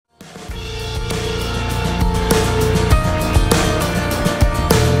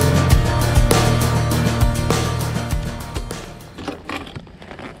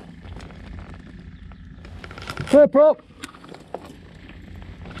Flip up.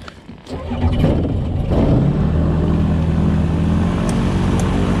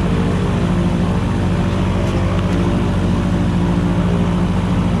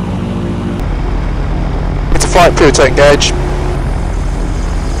 It's a flight crew to engage.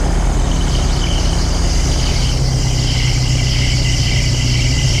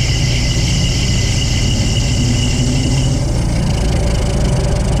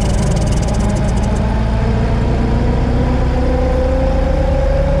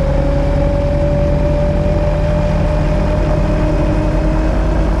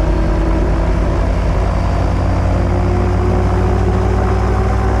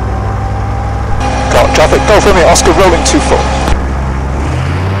 Traffic, Golf Romeo Oscar rolling 24.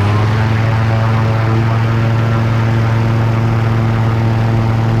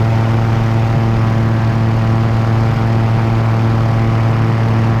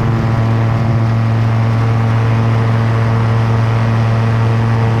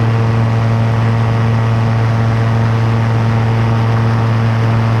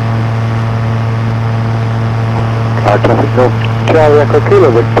 Traffic Golf Charlie Echo Kilo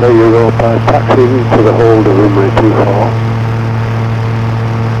Victor Europa, taxiing to the hold of runway 24.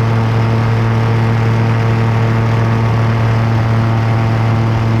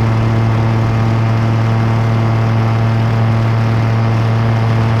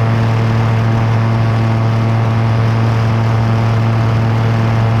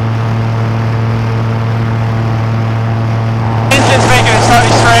 Engine's making a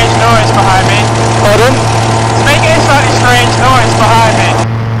slightly strange noise behind me. Pardon? It's making a slightly strange noise behind me.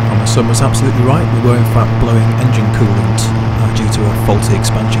 My son was absolutely right. We were in fact blowing engine coolant due to a faulty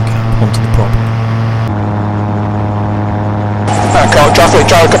expansion cap onto the prop. Cark traffic,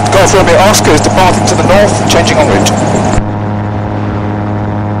 Gyrocopter Golf Romeo Oscar is departing to the north, changing en route.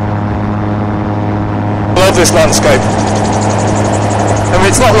 Love this landscape. I mean,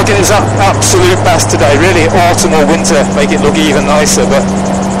 it's not looking its absolute best today, really. Autumn or winter make it look even nicer, but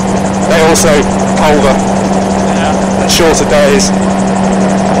they also colder and shorter days.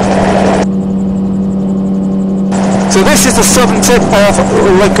 So this is the southern tip of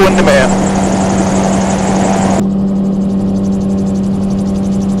Lake Windermere.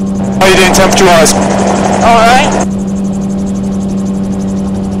 How are you doing temperature-wise? Alright.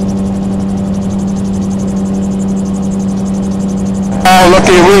 How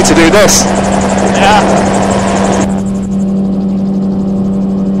lucky are we to do this? Yeah.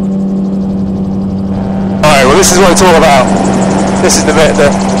 Alright, well this is what it's all about. This is the bit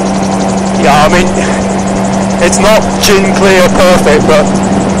that, yeah, I mean, it's not gin clear perfect, but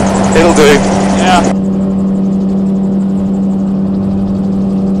it'll do. Yeah.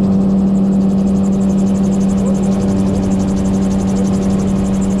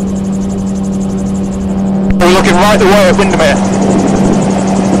 We're looking right away at Windermere.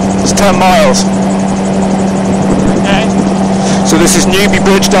 It's 10 miles. Okay. So this is Newby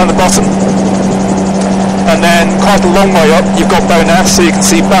Bridge down the bottom. And then quite a long way up, you've got Bowness, so you can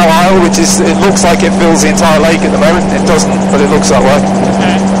see Bow Isle, which is, it looks like it fills the entire lake at the moment. It doesn't, but it looks that way.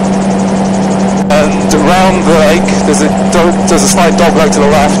 Okay. And around the lake, there's a slight dogleg to the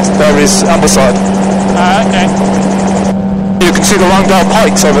left. There is Ambleside. Okay. You can see the Langdale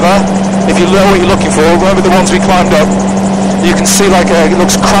Pikes over there. If you know what you're looking for, remember the ones we climbed up, you can see like it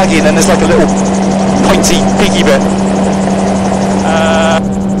looks craggy, and then there's like a little pointy, peaky bit.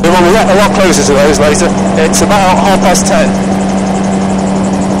 Well, we'll get a lot closer to those later. It's about 10:30.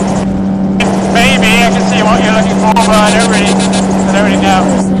 Maybe I can see what you're looking for, but I don't really know.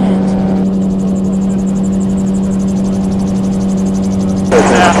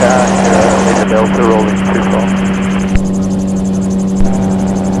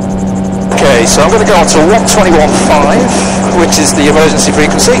 Okay, so I'm going to go on to 121.5, which is the emergency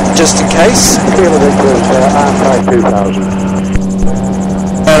frequency, just in case.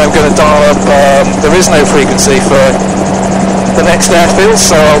 And I'm going to dial up, there is no frequency for the next airfield,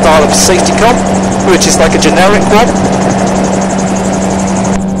 so I'll dial up safety com, which is like a generic one.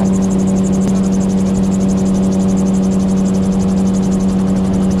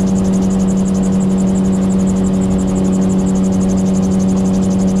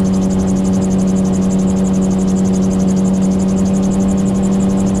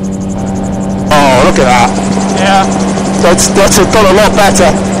 Oh, look at that. Yeah. That's got a lot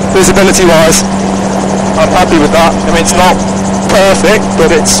better visibility wise. I'm happy with that. I mean, it's not perfect, but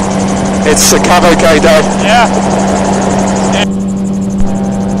it's a cav-okay day. Yeah.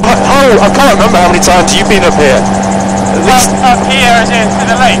 I can't remember how many times you've been up here. At least up here as in to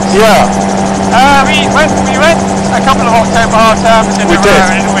the lakes? Yeah. We went a couple of October half terms in the row,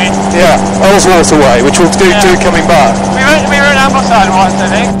 didn't we? Yeah, Ullswater way, which we'll do coming back. We were in Ambleside once, I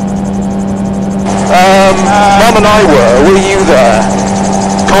think. Mum and I were you there?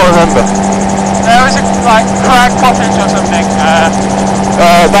 Can't remember. There was a Cark cottage or something.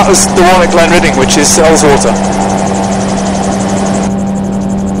 That was the one at Glenridding, which is Ullswater.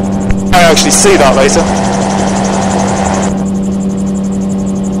 I actually see that later.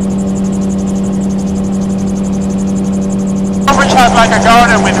 Which had like a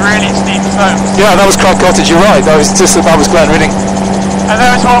garden with really steep slopes. Yeah, that was Cark Cottage, you're right. That was Glenridding. And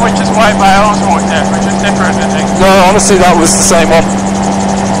there was one which is white by Ullswater, which was different, I think. No, honestly, that was the same one.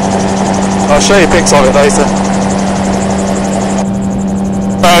 I'll show you pics of it later.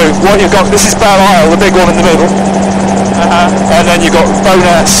 So, what you've got, this is Belle Isle, the big one in the middle. And then you've got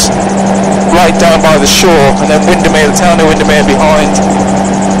Bowness right down by the shore, and then Windermere, the town of Windermere behind.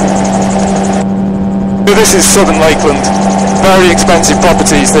 So this is Southern Lakeland. Very expensive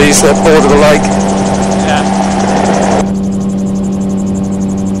properties, these that border the lake. Yeah.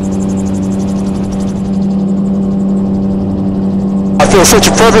 I feel such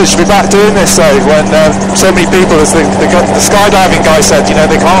a privilege to be back doing this though, when so many people, as the skydiving guy said, you know,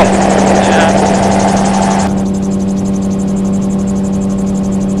 they can't. Yeah.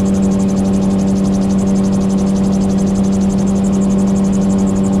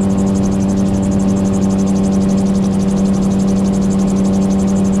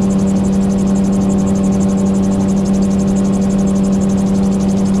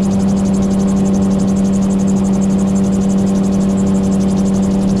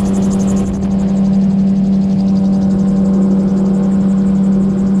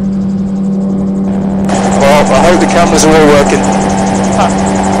 I hope the cameras are all working.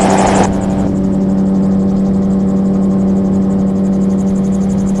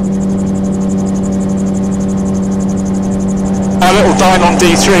 Our little Dynon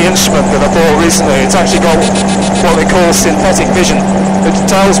D3 instrument that I bought recently, it's actually got what they call synthetic vision. It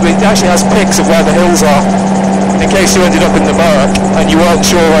tells me, it actually has pics of where the hills are. In case you ended up in the Merck and you weren't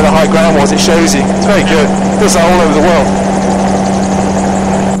sure where the high ground was, it shows you. It's very good. It does that all over the world.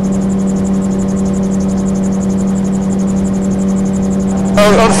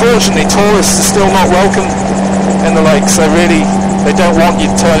 Unfortunately, tourists are still not welcome in the lakes. They don't want you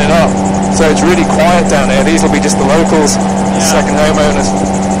turning up. So it's really quiet down there. These will be just the locals, second homeowners.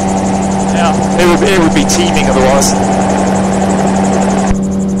 Yeah. It would be teeming otherwise.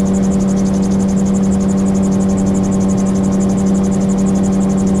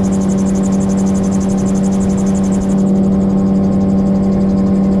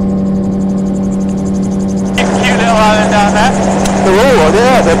 Cute little island down there.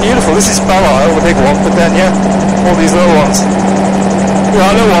 They're beautiful. This is Belle Isle, the big one, but then all these little ones. Yeah,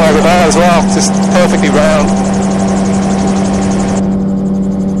 I know one over there as well, just perfectly round.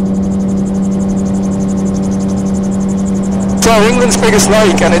 So England's biggest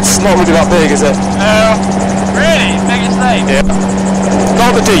lake, and it's not really that big, is it? No, really, biggest lake. Yeah.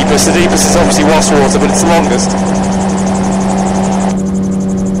 Not the deepest. The deepest is obviously Wastwater, but it's the longest.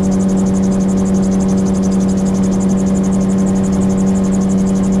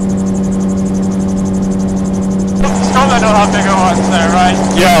 How bigger ones there, right?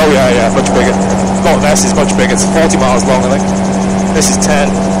 Yeah, much bigger. Loch Ness is much bigger, it's 40 miles long, I think. This is 10.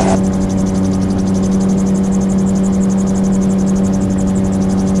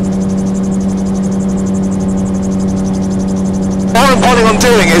 What I'm planning on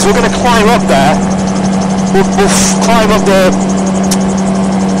doing is we're going to climb up there. We'll climb up the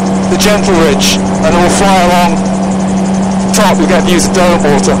gentle ridge, and then we'll fly along top. We'll get views of Derwent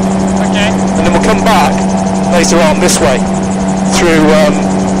Water. Okay. And then we'll come back later on this way through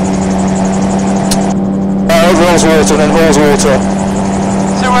over Ullswater and then Ullswater.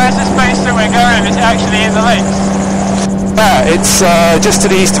 So where's this place that we're going? Is it actually in the lakes? Yeah, it's just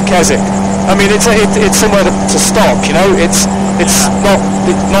to the east of Keswick. I mean, it's somewhere to stop. You know, it's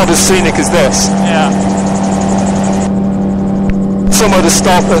not as scenic as this. Yeah. Somewhere to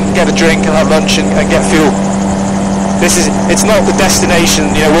stop and get a drink and have lunch and get fuel. It's not the destination,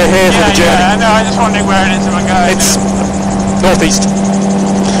 you know, we're here for the journey. Yeah, I know, I just wondering where it is that we're going. It's northeast.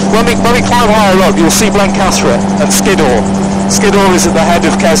 When we climb higher up, you'll see Blencathra and Skiddaw. Skiddaw is at the head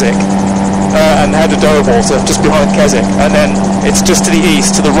of Keswick, and the head of Derwent Water, just behind Keswick, and then it's just to the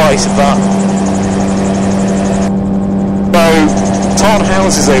east, to the right of that. So, Tarn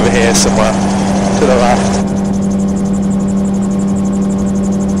House is over here somewhere, to the left.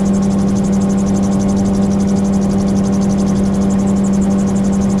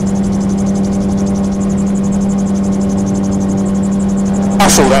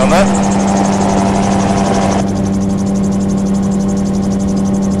 Down there.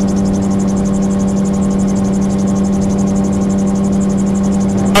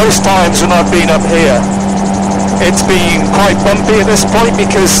 most times when I've been up here, it's been quite bumpy at this point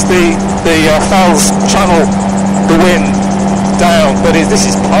because the fells channel the wind down, but this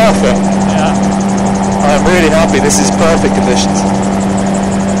is perfect. Yeah. I'm really happy. This is perfect conditions.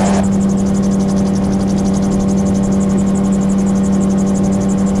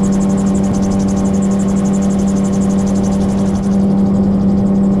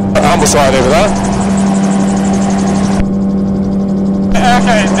 Ambleside over there.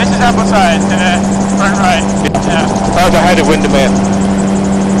 Okay, this is Ambleside to the front right. Yeah. Over ahead of Windermere.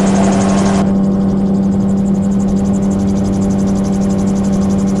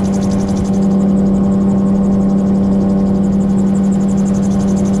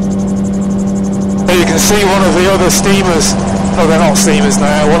 So you can see one of the other steamers. Oh, they're not steamers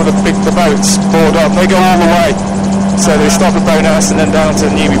now. One of the boats moored up. They go all the way. So they stop at Bowness and then down to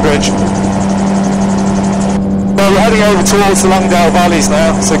Newby Bridge. So we're heading over towards the Langdale valleys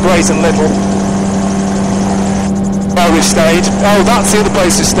now, so Great and Little. Where we've stayed. Oh, that's the other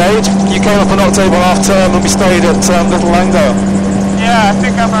place we stayed. You came up on October half term and we stayed at Little Langdale. Yeah, I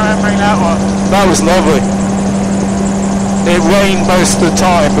think I'm remembering that one. That was lovely. It rained most of the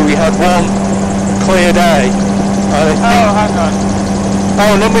time, but we had one clear day. Oh, hang on.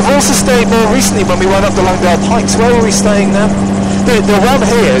 Oh, and then we've also stayed more recently when we went up the Langdale Pikes. Where were we staying then? The one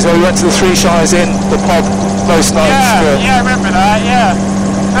here is where we went to the Three Shires Inn, the pub, most nights. Yeah, I remember that, yeah.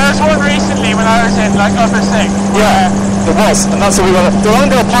 There was one recently when I was in, like, Upper Sixth. Yeah, it was, and that's where we went up. The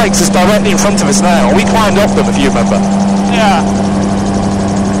Langdale Pikes is directly in front of us now. We climbed up them, if you remember. Yeah.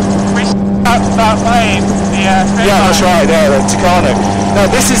 We up that plane, yeah, that's right, there, the Tucano. Now,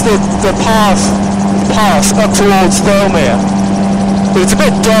 this is the pass up towards Windermere. But it's a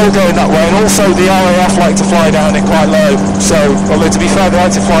bit dull going that way, and also the RAF like to fly down it quite low. So, although to be fair, they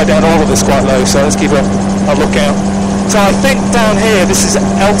like to fly down all of this quite low, so let's keep a lookout. So I think down here, this is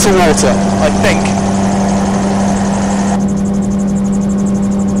Water, I think.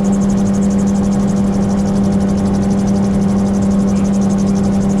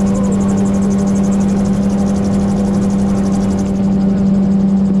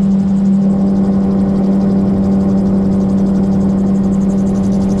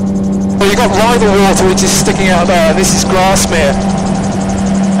 You've got Rydal Water, which is sticking out there. This is Grasmere.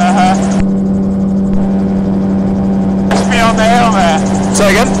 Just beyond the hill there.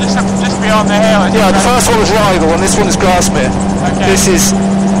 Say again? Just beyond the hill. Yeah, the first one is Rydal and this one is Grasmere. Okay. This is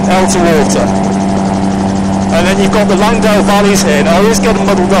Water. And then you've got the Langdale valleys here. Now, I always get them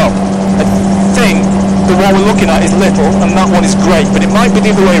muddled up. I think the one we're looking at is Little, and that one is Great, but it might be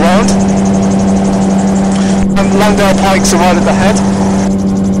the other way around. And Langdale Pikes are right at the head.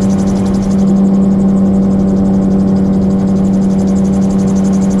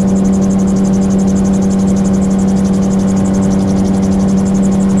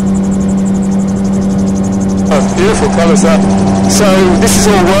 Beautiful colours there. So this is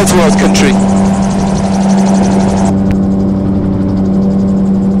all Wordsworth country.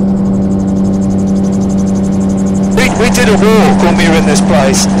 We did a walk when we were in this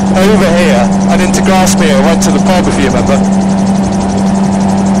place over here and into Grasmere. Went to the pub, if you remember.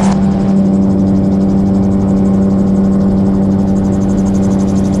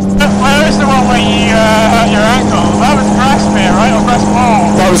 Where is the one where you hurt your ankle? That was Grasmere, right? Or Grasmore?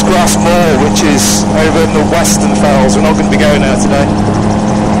 That was Grasmore, which is over in the Western Fells. We're not going to be going there today.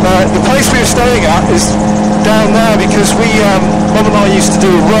 The place we were staying at is down there because Mum and I used to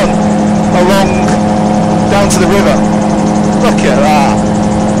do a run along down to the river. Look at that.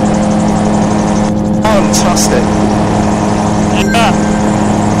 Fantastic. Yeah.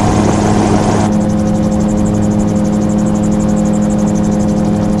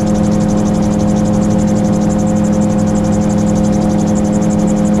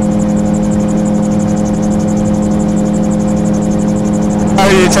 How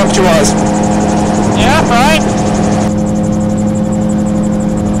are you temperature-wise? Yeah, fine.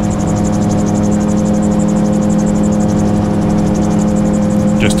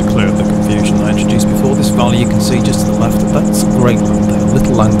 Just to clear up the confusion I introduced before, this valley you can see just to the left, that's Great Langdale.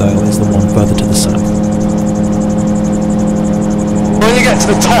 Little Langdale is the one further to the south. When you get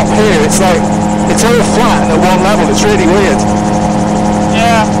to the top here, it's all flat and at one level. It's really weird.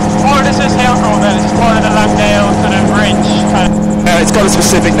 Yeah. Or this is Hillgrove then. It's part of the Langdale sort of ridge kind of. Yeah, it's got a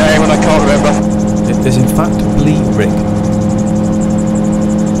specific name and I can't remember. It is in fact Blee Rig.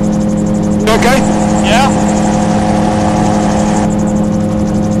 You okay? Yeah.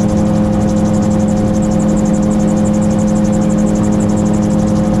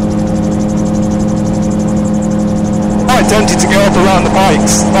 Quite tempted to go up around the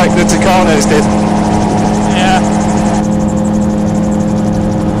Pikes, like the Tucanos did. Yeah.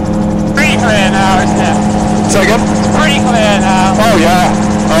 Say again? It's pretty clear now. Oh yeah.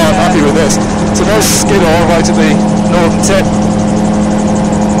 Oh, I'm happy with this. So there's Skiddaw right at the northern tip.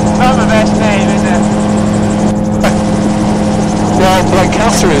 Not the best name, is it? Well,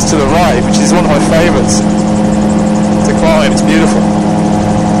 Blencathra is to the right, which is one of my favourites to climb. It's beautiful.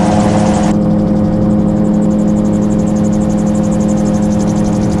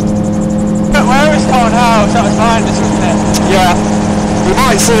 But where is Town House? That was behind us, wasn't it? Yeah. We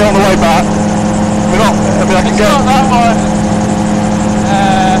might see it on the way back. We're not. I mean, I can It's go. not that one.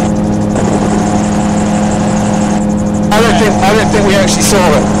 I don't think we actually saw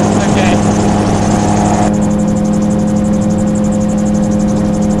it. Okay.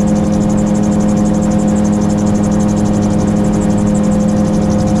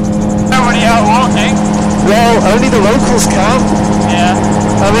 Nobody out walking. Well, only the locals can. Yeah.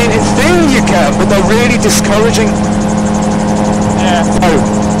 I mean, in theory you can, but they're really discouraging. Yeah. Oh,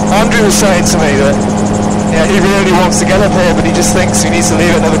 Andrew was saying to me that he really wants to get up here, but he just thinks he needs to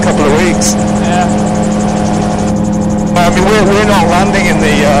leave it another couple of weeks. Yeah. I mean, we're not landing in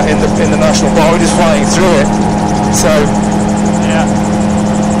the national park. We're just flying through it. So yeah.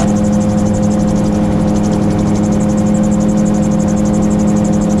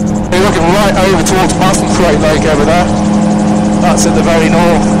 You're looking right over towards Massenthwaite Lake over there. That's at the very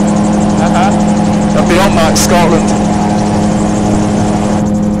north. And beyond that, Scotland.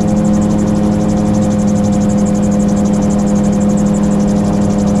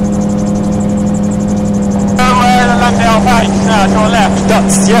 Langdale Pikes to our left.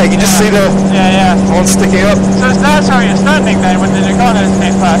 That's, you can just see the one sticking up. So that's where you're standing then when the Dragonas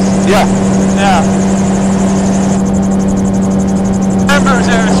came past? Yeah. Yeah. I remember it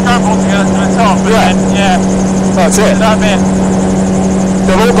was a scramble to get to the top, but then, that's it. That bit.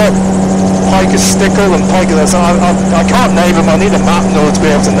 They've all got Piker's Stickle and Piker's. I can't name them. I need a map in order to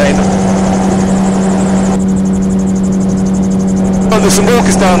be able to name them. Oh, there's some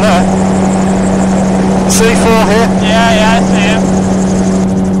walkers down there. C4 here? Yeah, I see him.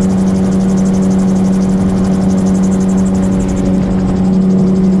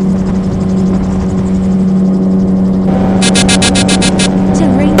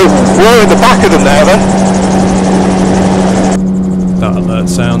 We're in the back of them now then. That alert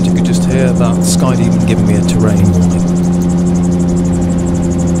sound, you could just hear that Sky Demon giving me a terrain warning.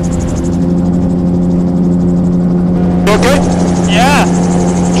 You okay? Yeah.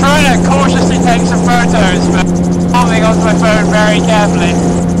 Trying to cautiously take some photos, but holding onto my phone very carefully.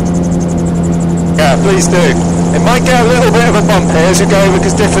 Yeah, please do. It might get a little bit of a bump here as you go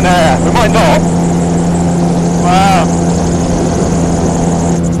because different air. It might not. Wow.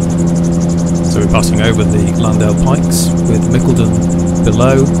 So we're passing over the Langdale Pikes with Mickledon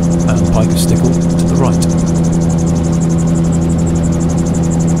below and Pike of Stickle to the right.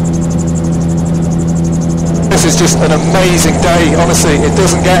 This is just an amazing day, honestly. It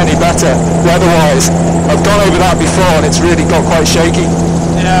doesn't get any better weather-wise. I've gone over that before and it's really got quite shaky.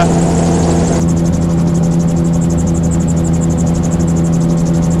 Yeah.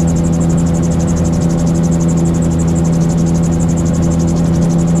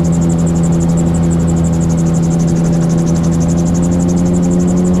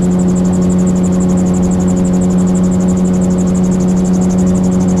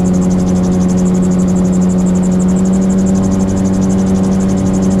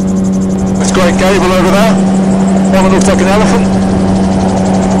 Great gable over there. That one looks like an elephant.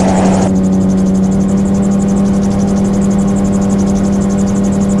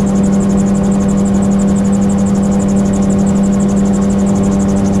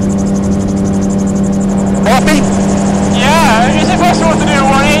 Happy? Yeah, is it possible to do a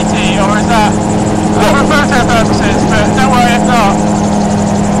 180 or is that for photo purposes, but don't worry if not.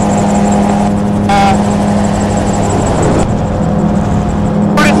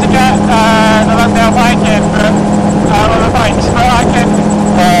 The Langdale Pike in, but on the bikes, but I can.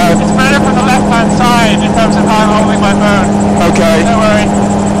 It's better from the left-hand side in terms of how I'm holding my phone. Okay. Don't worry.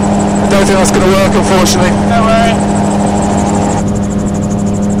 I don't think that's going to work, unfortunately. Don't worry.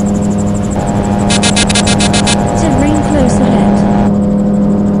 Terrain close ahead.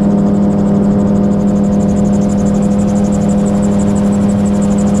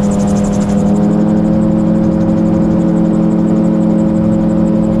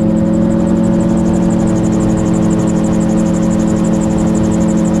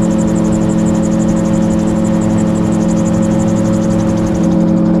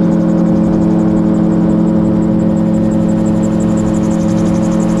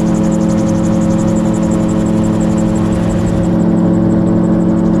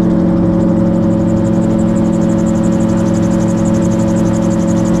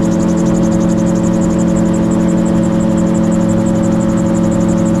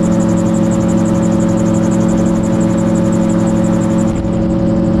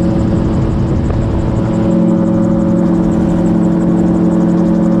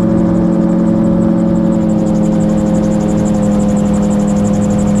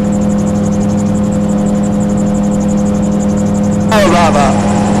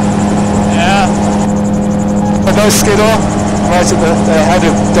 there's Skiddaw, right at the head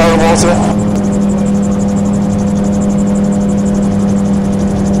of Derwent Water.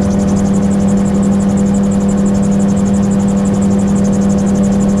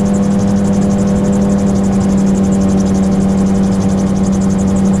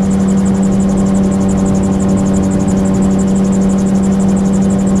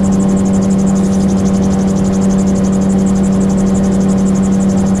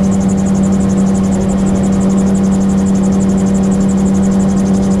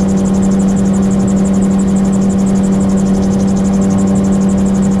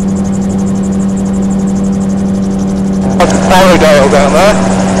 Borrowdale down there.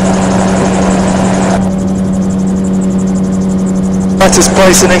 Wettest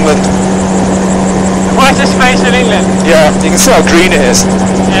place in England. Wettest place in England? Yeah, you can see how green it is.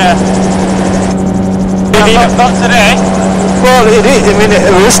 Yeah. Not today. Well, it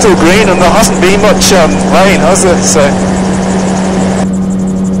is still green, and there hasn't been much rain, has there? So.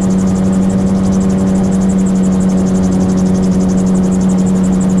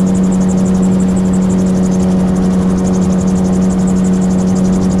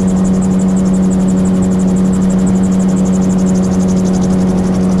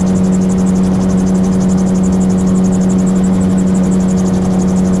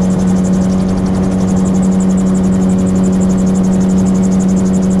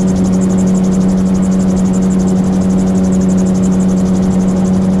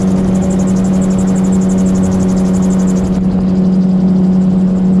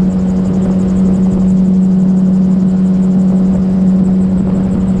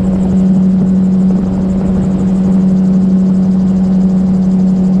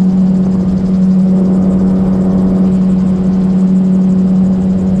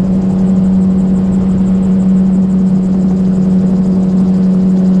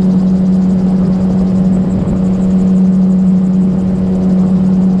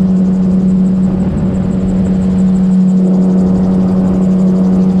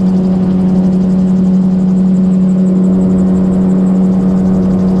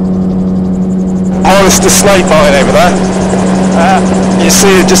 The slate mine over there. You see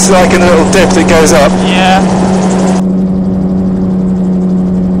it just like in a little dip that goes up. Yeah.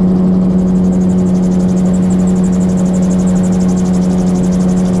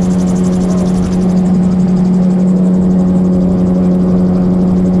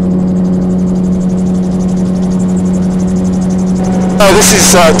 Oh, this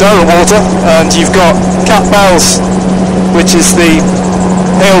is Derwent Water, and you've got Cat Bells, which is the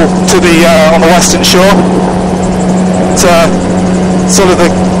hill to the on the western shore. It's sort of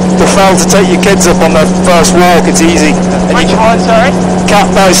the fell to take your kids up on their first walk. It's easy. And which one, sorry? Cat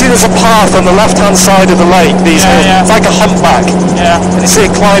Bells. You see there's a path on the left hand side of the lake. These hills. Yeah. It's like a humpback. Yeah. And you see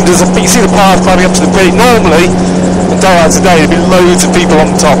it climbed as you see the path climbing up to the peak. Normally, in Derwent today, there'd be loads of people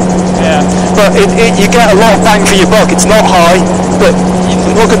on the top. Yeah. But you get a lot of bang for your buck. It's not high, but you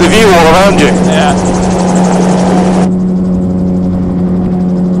can look at the view all around you. Yeah.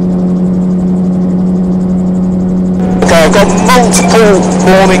 I've got multiple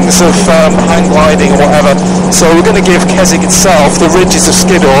warnings of hang gliding or whatever, so we're going to give Keswick itself, the ridges of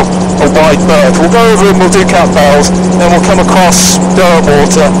Skiddaw, a wide berth. We'll go over and we'll do Cat Bells, then we'll come across Derwent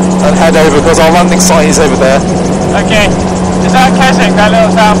Water and head over because our landing site is over there. Okay. Is that Keswick, that little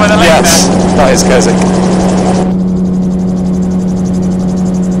town by the lake? Yes, there? that is Keswick.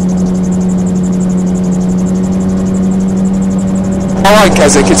 I like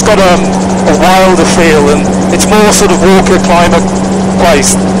Keswick. It's got a wilder feel, and it's more sort of walker climber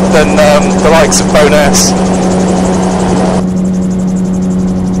place than the likes of Bowness.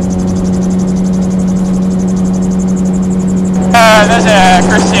 There's a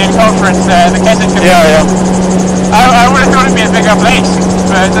Christian conference there, the Keswick conference. Yeah. I would have thought it'd be a bigger place,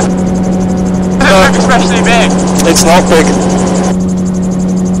 but it doesn't look especially big. It's not big.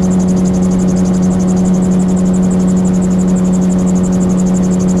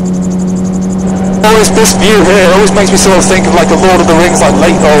 This view here always makes me sort of think of like a Lord of the Rings, like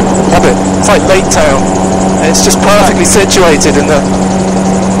Lake or Hobbit. It's like Lake Town, and it's just perfectly situated in the,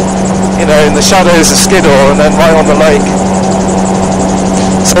 in the shadows of Skiddaw, and then right on the lake.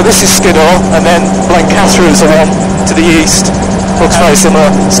 So this is Skiddaw, and then Blencathra is the one to the east. Looks very similar.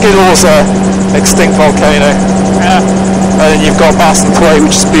 Skiddaw's an extinct volcano, and then you've got Blencathra,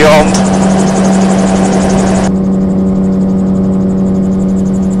 which is beyond.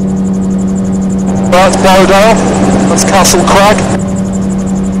 That's Borrowdale, that's Castle Crag.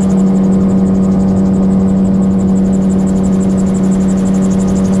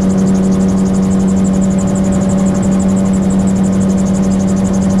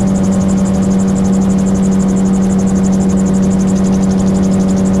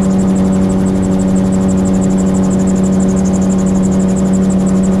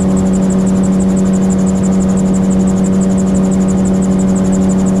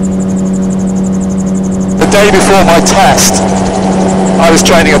 before my test, I was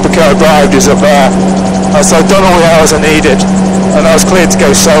training up a Kirkbride, who's up there. So I'd done all the hours I needed, and I was cleared to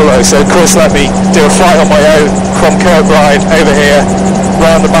go solo. So Chris let me do a flight on my own from Kirkbride over here,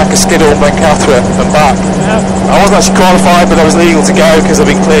 round the back of Skiddaw and Blencathra and back. I wasn't actually qualified, but I was legal to go because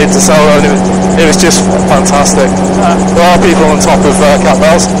I've been cleared to solo, and it was just fantastic. There are people on top of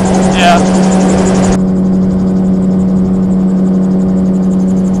Campbell's. Yeah.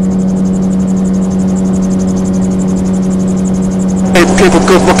 People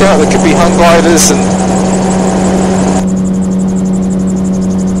could look out, there could be hang gliders and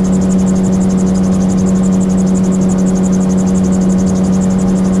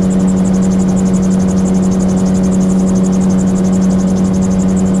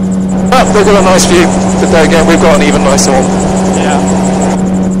they've got a nice view, but there again we've got an even nicer one. Yeah.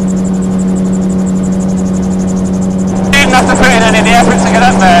 You didn't have to put in any of the effort to get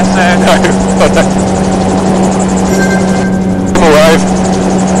up there, so... No. Arrive.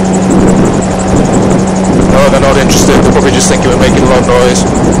 No, they're not interested. They're probably just thinking we're making a lot of noise.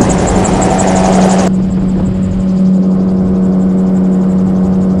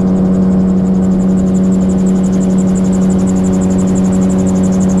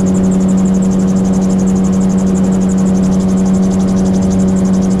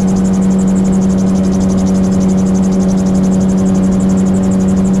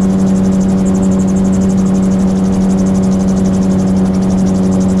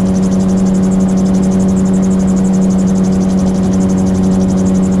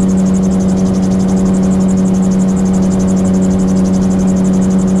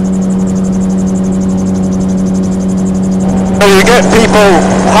 You get people,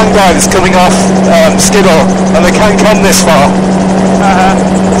 hang gliders coming off Skiddaw, and they can't come this far.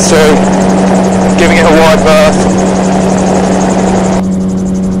 So, giving it a wide berth.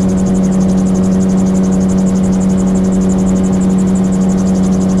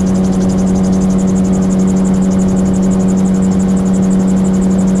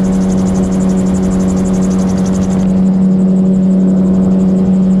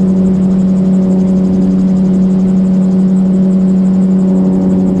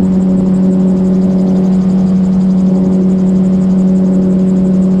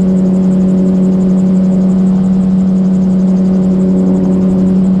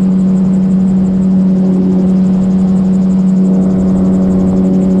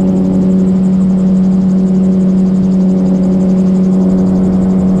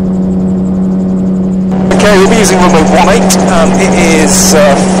 Okay, we'll be using remote 18 and it is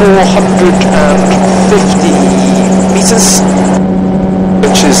 450 metres,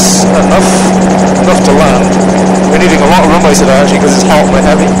 which is enough to land. We're needing a lot of runway today actually because it's hot and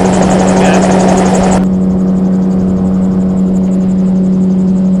heavy. Yeah.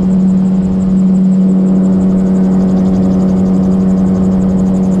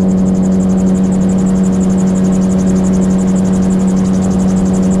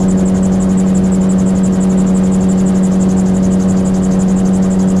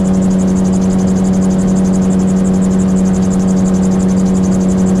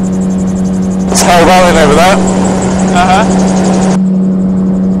 Rolling over there.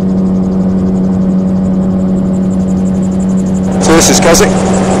 So this is Keswick.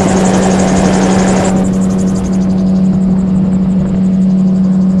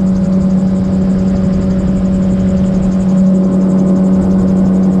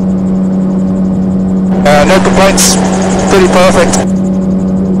 No complaints, pretty perfect.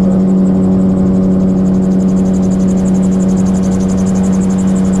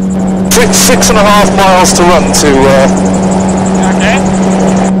 6.5 miles to run to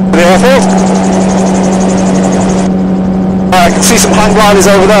the airfield. I can see some hang gliders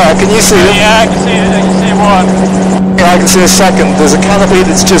over there. Can you see them? Yeah, I can see one. Yeah, I can see a second. There's a canopy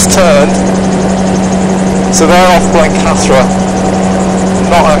that's just turned. So they're off Blencathra.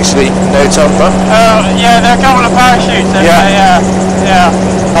 Not actually no temper. Oh, yeah, they're a couple of parachutes. Yeah.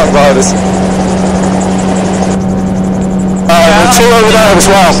 Hang gliders. There are two over there as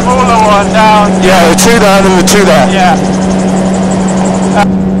well. Smaller one down. Yeah, there are two there and there are two there. Yeah.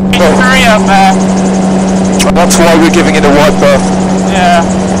 Three up there. That's why we're giving it a wide berth. Yeah.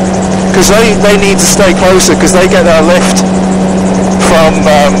 Because they need to stay closer because they get their lift from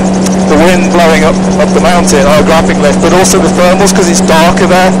the wind blowing up the mountain, our grappling lift, but also the thermals because it's darker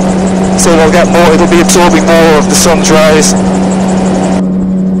there. So they'll get more, it'll be absorbing more of the sun's rays.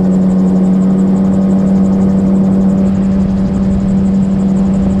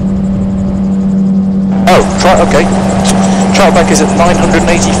 Okay. Troutbeck is at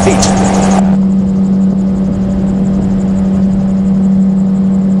 980 feet.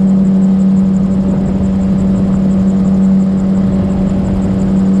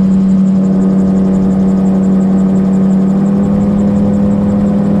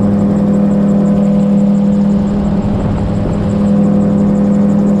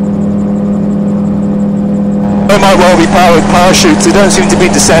 parachutes, they don't seem to be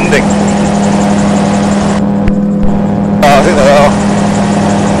descending. I think they are.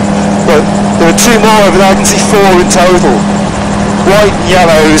 But there are two more over there, I can see four in total. White and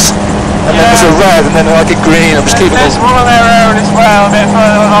yellows, and then there's a red, and then like a green. I'm just keeping There's one on their own as well, a bit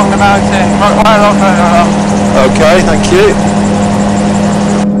further along the mountain, quite a lot further along. Okay, thank you.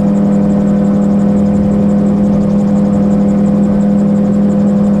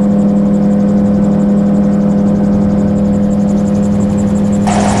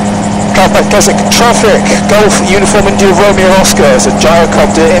 Troutbeck, Keswick, traffic, Golf, Uniform India, Romeo Oscar, it's a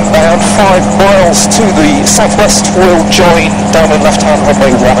gyrocopter inbound 5 miles to the southwest, will join downwind left hand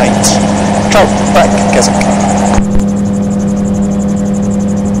runway 18. Troutbeck, Keswick.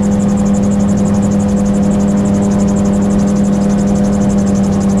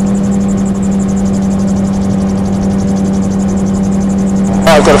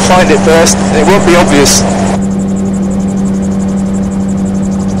 I've got to find it first, it won't be obvious.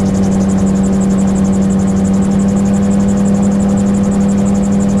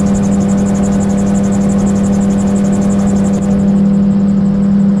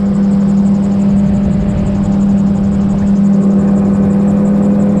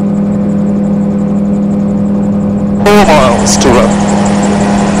 To run.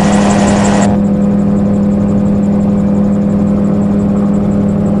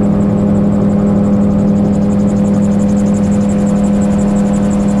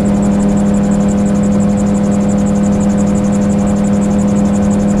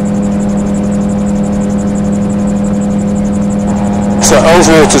 So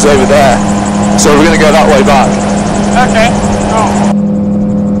Ellswater's over there, so we're going to go that way back. Okay, cool.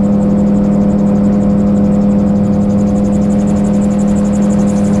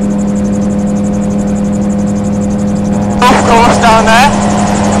 Down there.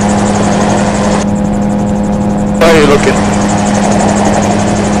 Where are you looking?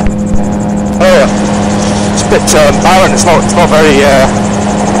 Oh yeah. It's a bit barren, it's not very,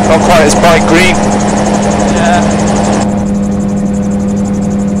 not quite as bright green. Yeah.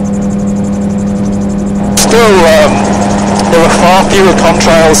 Still, there are far fewer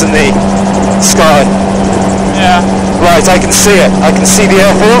contrails in the sky. Yeah. Right, I can see it. I can see the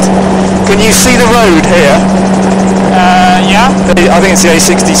airfield. Can you see the road here? Yeah. I think it's the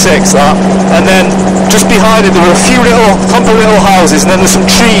A66, that. And then just behind it there were a few couple of little houses, and then there's some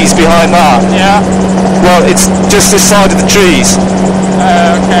trees behind that. Yeah. Well, it's just this side of the trees.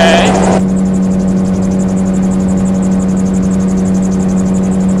 Okay.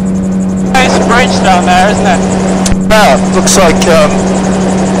 Nice bridge down there, isn't it? Yeah, looks like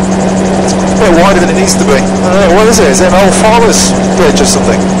it's a bit wider than it needs to be. I don't know, what is it? Is it an old farmer's bridge or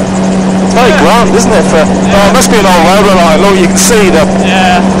something? It's very grand, isn't it? Oh, it must be an old railway line. Look, you can see the...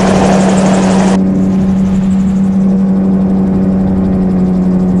 Yeah.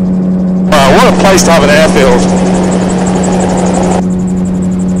 Wow, what a place to have an airfield.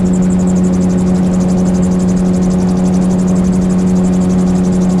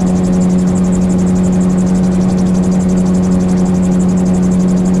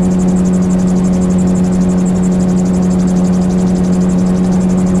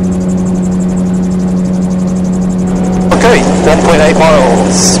 Okay, 1.8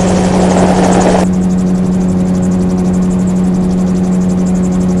 miles.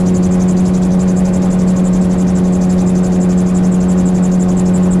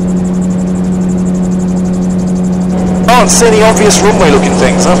 Can't see any obvious runway looking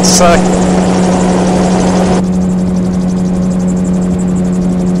things, I have to say.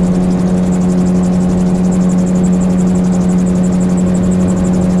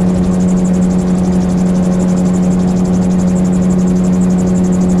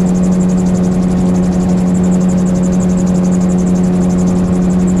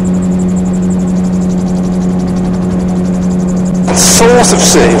 Sort of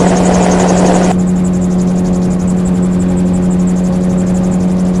see.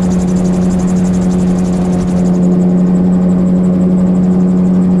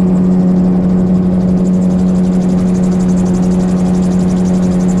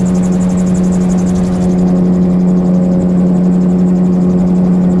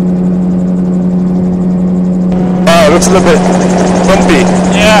 It looks a little bit bumpy.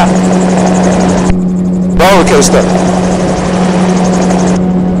 Yeah. Roller coaster.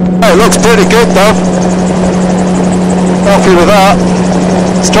 Oh, it looks pretty good though. Happy with that.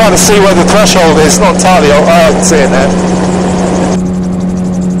 Just trying to see where the threshold is. Not entirely. Oh, I can see it now.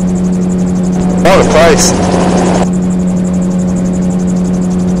 What a place.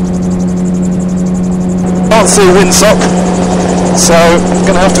 Can't see a windsock, so I'm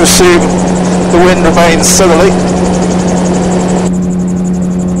going to have to assume the wind remains southerly.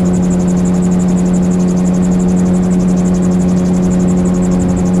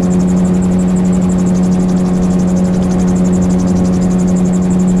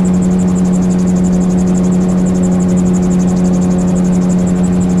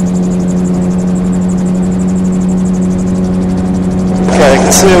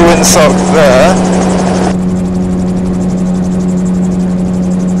 windsock there.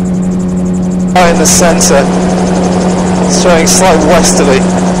 Out in the centre, it's showing slight westerly.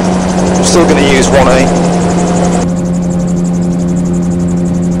 I'm still going to use 1A.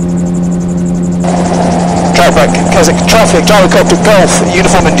 Troutbeck, Keswick, traffic, Gyrocopter, Golf,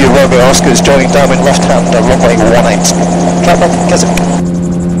 Uniform India, Romeo, Oscars, joining downwind left hand, runway 18. Troutbeck, Keswick.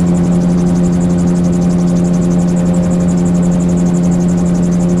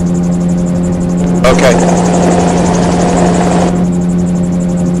 Okay.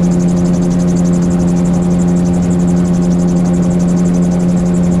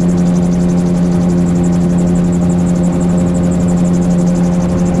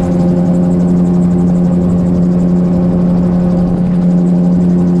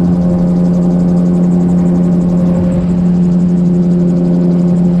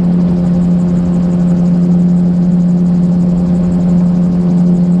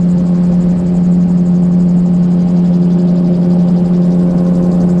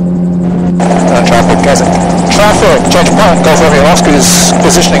 Traffic, changing point, Golf Romeo Oscar is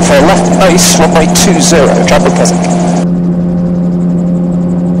positioning for left base, runway 20, Troutbeck, Keswick.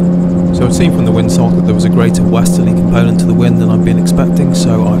 So it seemed from the windsock that there was a greater westerly component to the wind than I'd been expecting,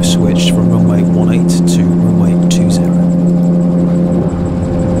 so I've switched from runway 18 to runway 20.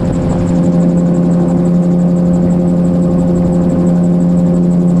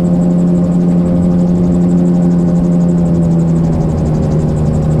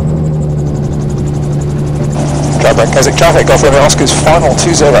 Troutbeck, Keswick, traffic, Golf Romeo Oscar's final 20,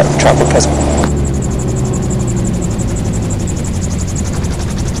 Troutbeck, Keswick.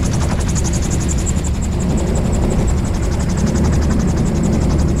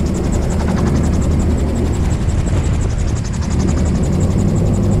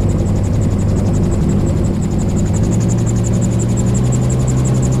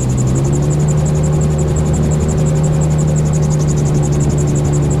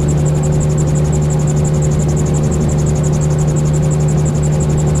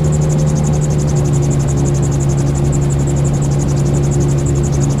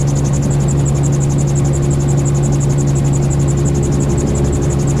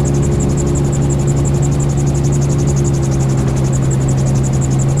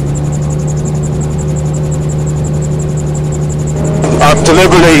 I'm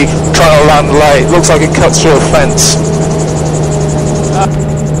deliberately trying to land late. Looks like it cuts through a fence.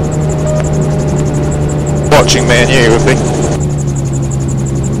 Watching me and you would be.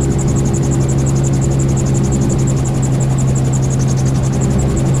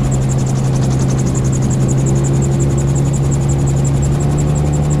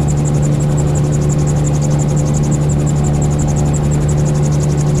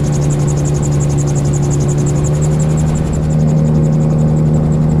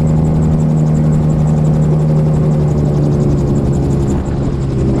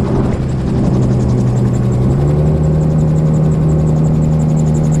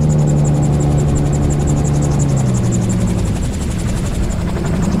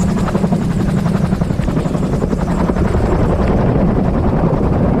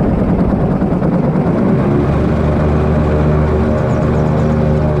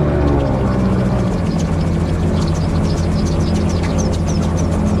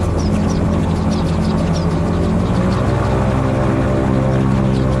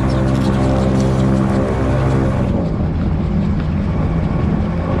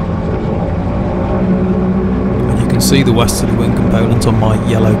 See the westerly wind component on my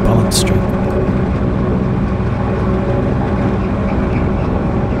yellow balance string.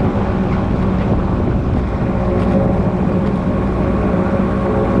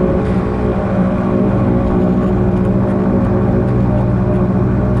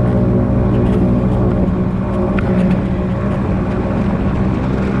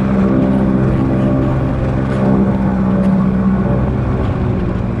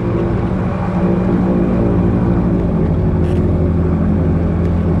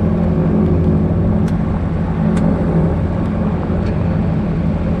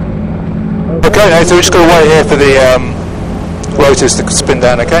 Okay, so we're just going to wait here for the rotors to spin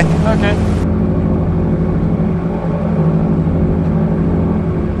down, okay? Okay.